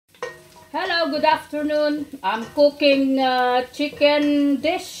Hello, good afternoon. I'm cooking chicken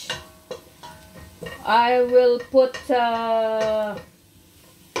dish. I will put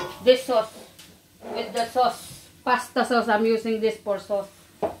this sauce with the sauce, pasta sauce. I'm using this for sauce.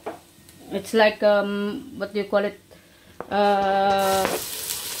 It's like what do you call it?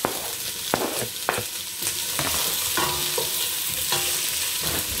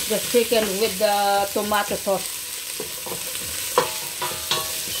 The chicken with the tomato sauce.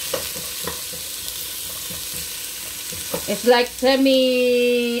 It's like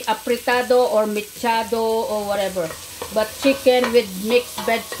semi-apretado or mechado or whatever. But chicken with mixed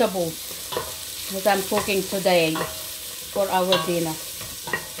vegetables. That I'm cooking today for our dinner.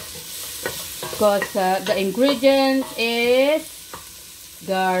 Because the ingredients is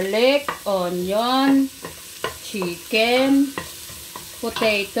garlic, onion, chicken,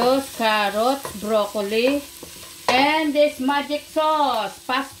 potatoes, carrots, broccoli, and this magic sauce,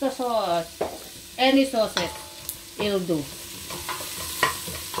 pasta sauce. Any sauces. It'll do.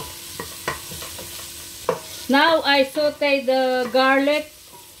 Now I saute the garlic,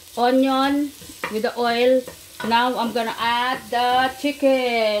 onion with the oil. Now I'm gonna add the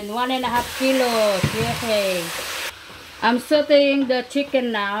chicken, 1.5 kilos. Yay! I'm sauteing the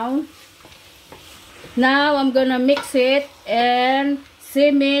chicken now. Now I'm gonna mix it and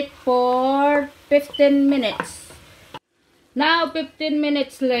sim it for 15 minutes. Now 15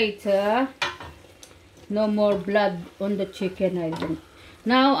 minutes later. No more blood on the chicken, I think.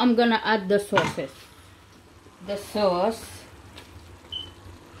 Now I'm gonna add the sauces. The sauce.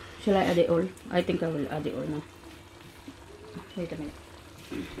 Shall I add it all? I think I will add it all now. Wait a minute.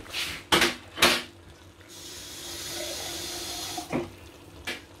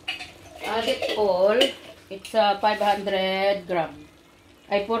 Add it all. It's 500 gram.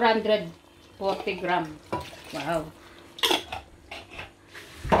 440 gram. Wow.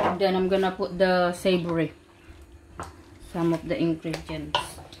 Then I'm gonna put the savory, some of the ingredients.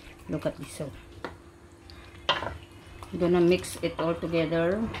 Look at this. So I'm gonna mix it all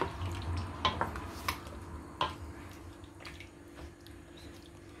together.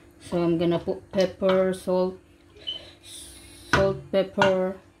 So I'm gonna put pepper, salt,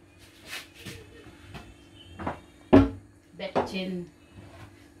 pepper, betchin.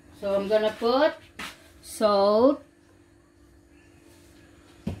 So I'm gonna put salt.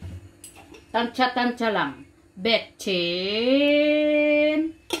 Tansya lang. Betchin.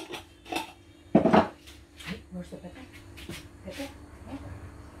 Where's the pepper? Pepper?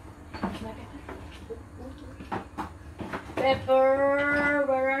 Where's my pepper? Pepper,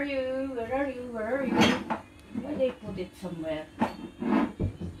 where are you? Where are you? Where are you? Why they put it somewhere?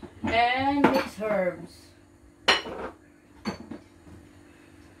 And mix herbs.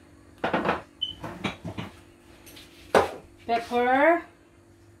 Pepper.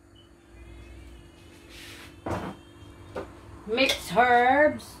 Mixed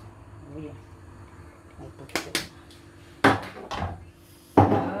herbs. Oh yeah.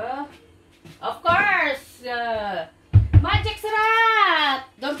 Of course, magic syrup.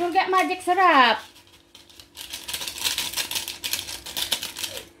 Don't forget magic syrup.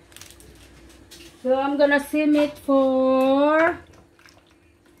 So I'm gonna sim it for. I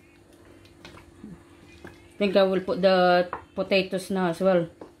think I will put the potatoes now as well,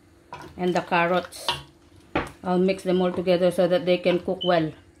 and the carrots. I'll mix them all together so that they can cook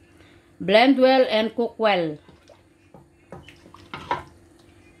well. Blend well and cook well.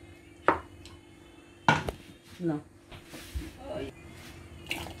 No.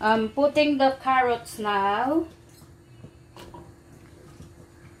 I'm putting the carrots now.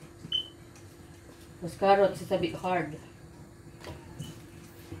 Because carrots is a bit hard.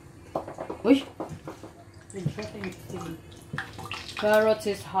 Uy! Carrots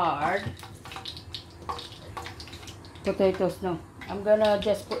is hard. Potatoes no. I'm gonna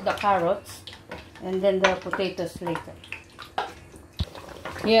just put the carrots and then the potatoes later.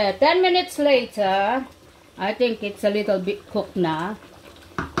 Yeah, 10 minutes later, I think it's a little bit cooked now.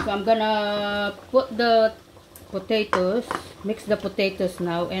 So I'm gonna put the potatoes, mix the potatoes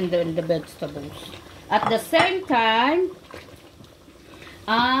now and then the vegetables. At the same time,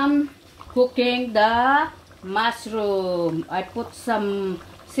 I'm cooking the mushroom. I put some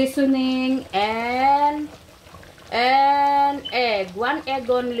seasoning and egg, 1 egg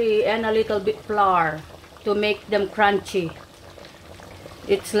only, and a little bit flour to make them crunchy.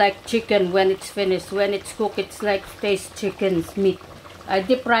 It's like chicken when it's finished. When it's cooked, it's like taste chicken's meat. I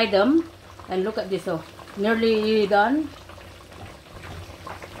deep fry them, and look at this. Oh, nearly done.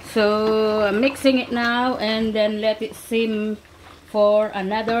 So I'm mixing it now, and then let it sim for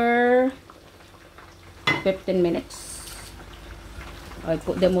another 15 minutes. I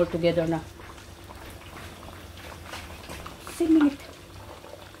put them all together now. 6 minutes.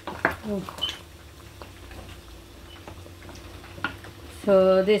 Oh.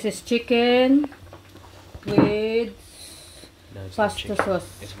 So this is chicken with pasta sauce.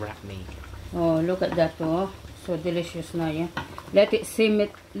 It's wrapped meat. Oh, look at that, oh. So delicious na, yeah. Let it simmer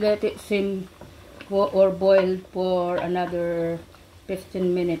or boil for another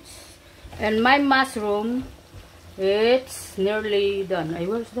 15 minutes. And my mushroom, it's nearly done.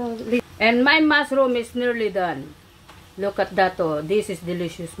 And my mushroom is nearly done. Look at that, oh. This is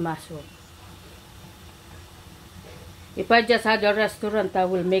delicious mushroom. If I just had a restaurant, I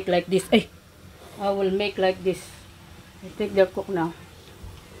will make like this. Ay! I will make like this. I think they're cooked now.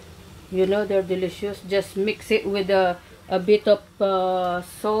 You know, they're delicious. Just mix it with a bit of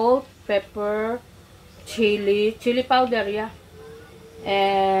salt, pepper, chili powder, yeah.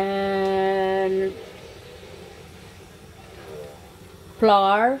 And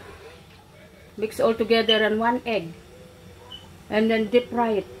flour. Mix all together and 1 egg. And then deep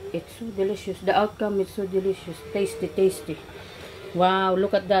fry it. It's so delicious. The outcome is so delicious. Tasty, tasty. Wow,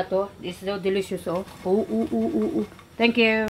 look at that, oh. It's so delicious, oh. Ooh, ooh, ooh, ooh, ooh. Thank you.